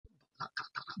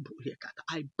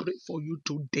I pray for you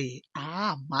today.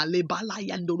 Malebala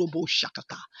yandorobo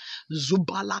shakata.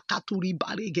 Zubala katuri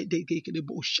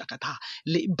baregedegedebo shakata.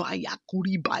 Lebaya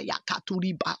kuribaya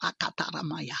katuri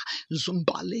barakataramaya.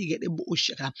 Zumbalegedebo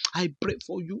shakata. I pray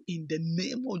for you in the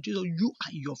name of Jesus, you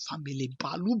and your family.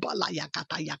 Balubala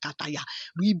yakata yakataya.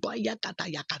 Ribaya kata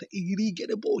yakata.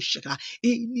 Irigedebo shakata.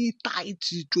 Any tight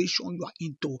situation you are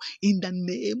into, in the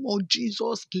name of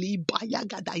Jesus, libaya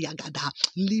gada yagada.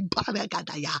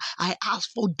 I ask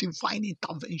for divine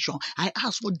intervention. I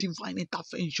ask for divine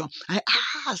intervention. I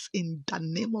ask in the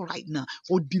name of right now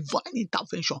for divine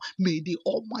intervention. May the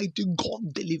Almighty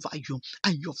God deliver you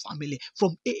and your family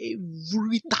from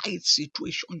every tight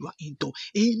situation you are into.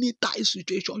 Any tight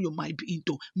situation you might be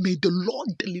into, may the Lord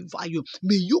deliver you.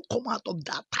 May you come out of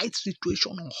that tight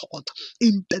situation unhurt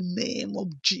in the name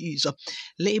of Jesus.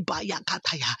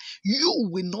 You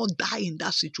will not die in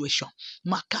that situation.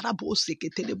 Makarabo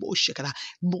seketelebo shekara,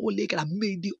 molegara.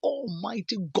 May the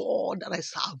Almighty God that I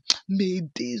serve, may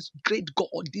this great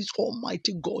God, this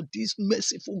Almighty God, this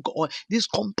merciful God, this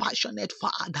compassionate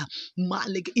Father,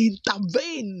 Malik,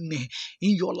 intervene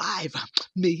in your life.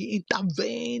 May He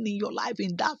intervene in your life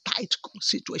in that tight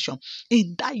situation,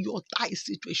 in that your tight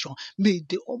situation. May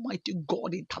the Almighty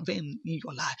God intervene in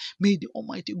your life. May the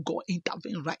Almighty God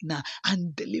intervene right now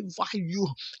and deliver you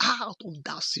out of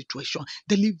that situation,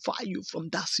 deliver you from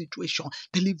that situation,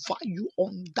 deliver you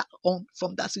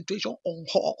from that situation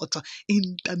unhurt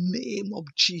in the name of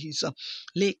Jesus.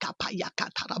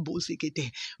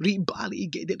 Lekapayakatarabozekete,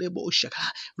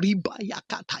 ribarigedeboshaka,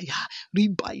 ribayakataya.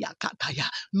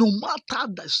 No matter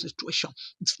the situation,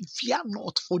 fear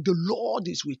not, for the Lord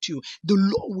is with you. The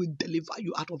Lord will deliver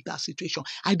you out of that situation.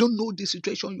 I don't know the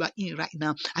situation you are in right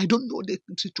now. I don't know the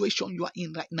situation you are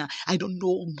in right now. I don't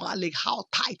know, Malik, how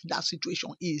tight that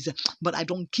situation is, but I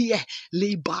don't care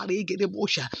the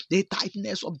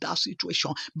tightness of that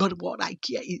situation. But what I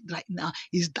care is right now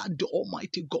is that the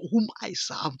Almighty God, whom I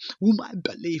serve, whom I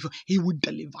believe, He will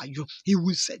deliver you. He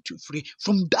will set you free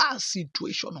from that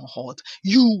situation on heart.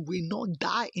 You will not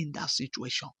die in that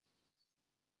situation.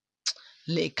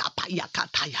 He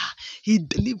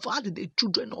delivered the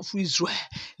children of Israel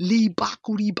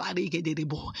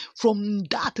from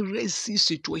that Red Sea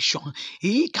situation.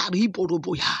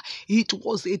 It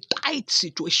was a tight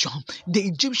situation. The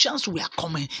Egyptians were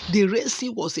coming. The Red Sea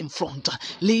was in front.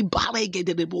 The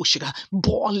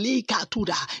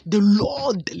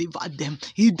Lord delivered them.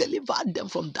 He delivered them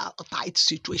from that tight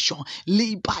situation.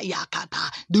 The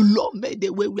Lord made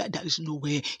a way where there is no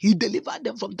way. He delivered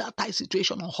them from that tight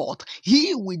situation on heart.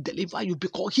 He will deliver you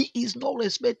because He is no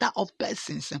respecter of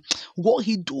persons. What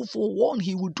He do for one,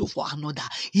 He will do for another.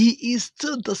 He is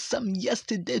still the same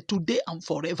yesterday, today, and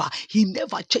forever. He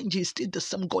never changes. Still the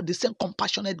same God, the same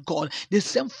compassionate God, the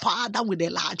same Father with a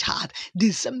large heart,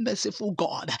 the same merciful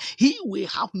God. He will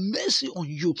have mercy on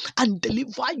you and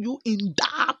deliver you in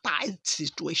that tight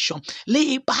situation.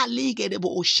 You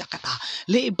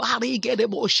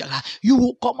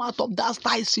will come out of that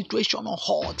tight situation on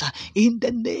heart in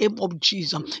the name of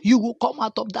Jesus. You will come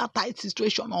out of that tight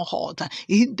situation on heart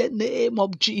in the name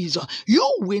of Jesus. You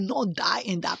will not die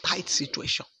in that tight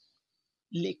situation.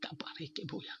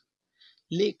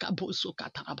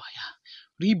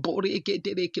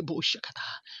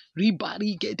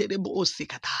 Ribari gedebo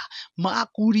sekata,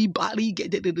 makuri bari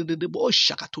gedebo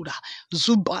shakatura,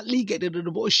 zubali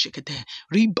gedebo shekete,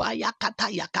 ribaya kata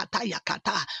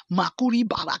yakata, makuri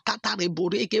barakata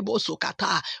reboreke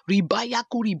sokata, ribaya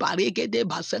kuri bareke de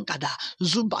basankada,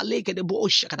 zubale gedebo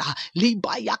shakata,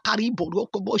 libaya kari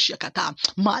boroko shakata,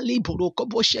 mali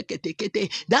boroko shekete kete.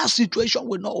 That situation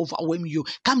will not overwhelm you.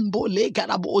 Kambole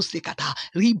garabo sekata,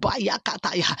 ribaya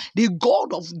kataya. The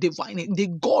God of divine, the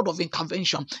God of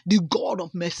intervention, the God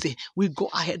of mercy will go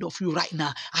ahead of you right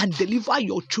now and deliver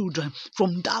your children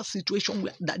from that situation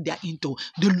that they are into.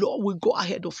 The Lord will go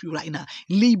ahead of you right now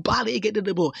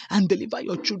and deliver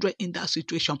your children in that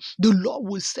situation. The Lord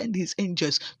will send His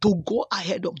angels to go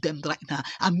ahead of them right now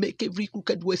and make every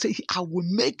crooked way. Say, I will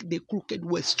make the crooked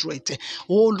way straight.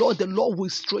 Oh Lord, the Lord will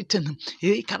straighten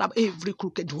every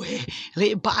crooked way.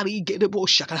 Any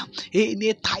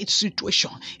tight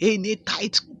situation, any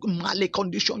tight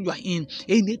condition you are in,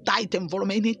 any tight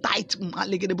environment, any tight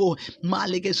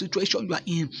situation you are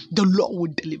in, the Lord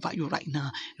will deliver you right now.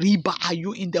 Riba, are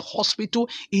you in the hospital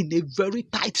in a very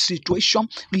tight situation?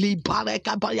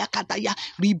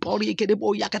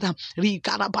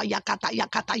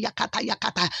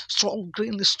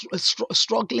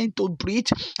 Struggling to breathe.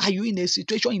 Are you in a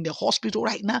situation in the hospital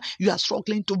right now? You are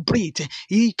struggling to breathe.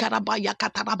 You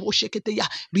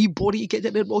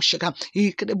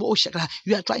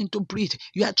are trying to breathe.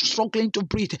 You are struggling to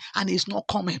breathe and it's not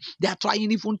coming. They are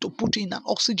trying even to put in an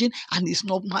oxygen and it's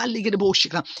not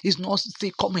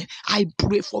still coming. I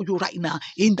pray for you right now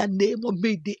in the name of,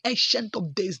 may the Ancient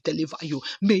of Days deliver you.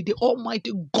 May the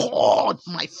Almighty God,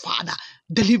 my Father,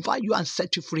 deliver you and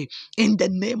set you free in the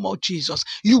name of Jesus.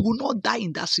 You will not die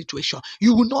in that situation.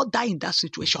 You will not die in that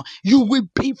situation. You will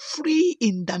be free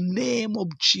in the name of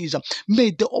Jesus.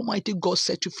 May the Almighty God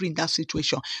set you free in that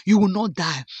situation. You will not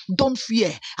die. Don't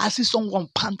fear. I see someone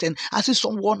panting. I see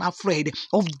someone afraid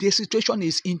of the situation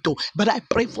is into. But I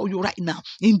pray for you right now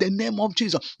in the name of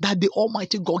Jesus that the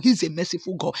Almighty God, He's a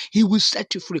merciful God. He will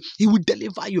set you free. He will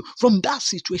deliver you from that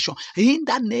situation in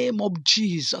the name of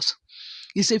Jesus.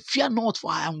 He said, fear not, for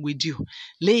I am with you.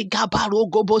 I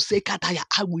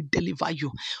will deliver you.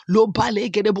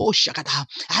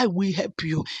 I will help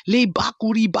you.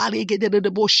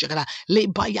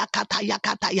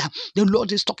 The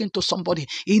Lord is talking to somebody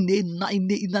in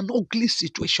an ugly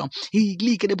situation,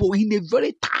 in a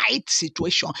very tight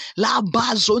situation. He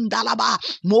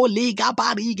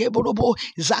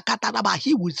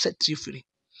will set you free.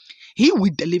 He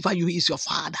will deliver you. He is your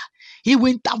Father. He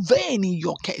will intervene in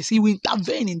your case. He will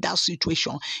intervene in that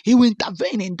situation. He will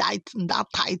intervene in that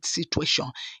tight situation.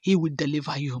 He will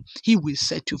deliver you. He will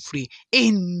set you free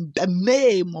in the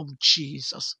name of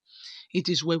Jesus. It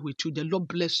is well with you. The Lord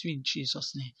bless you in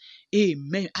Jesus' name.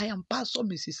 Amen. I am Pastor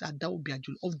Mrs.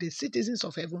 Adaobiajul of the Citizens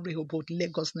of Heaven Rehoboth,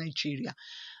 Lagos, Nigeria.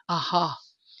 Aha.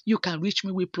 You can reach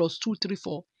me with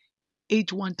 +234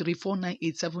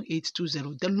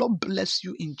 813-498-7820. The Lord bless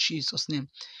you in Jesus' name.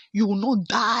 You will not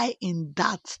die in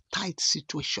that tight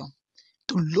situation.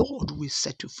 The Lord will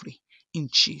set you free in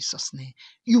Jesus' name.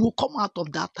 You will come out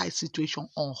of that tight situation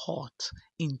unhurt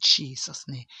in Jesus'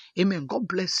 name. Amen. God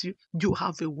bless you. You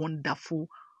have a wonderful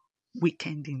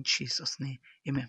weekend in Jesus' name. Amen.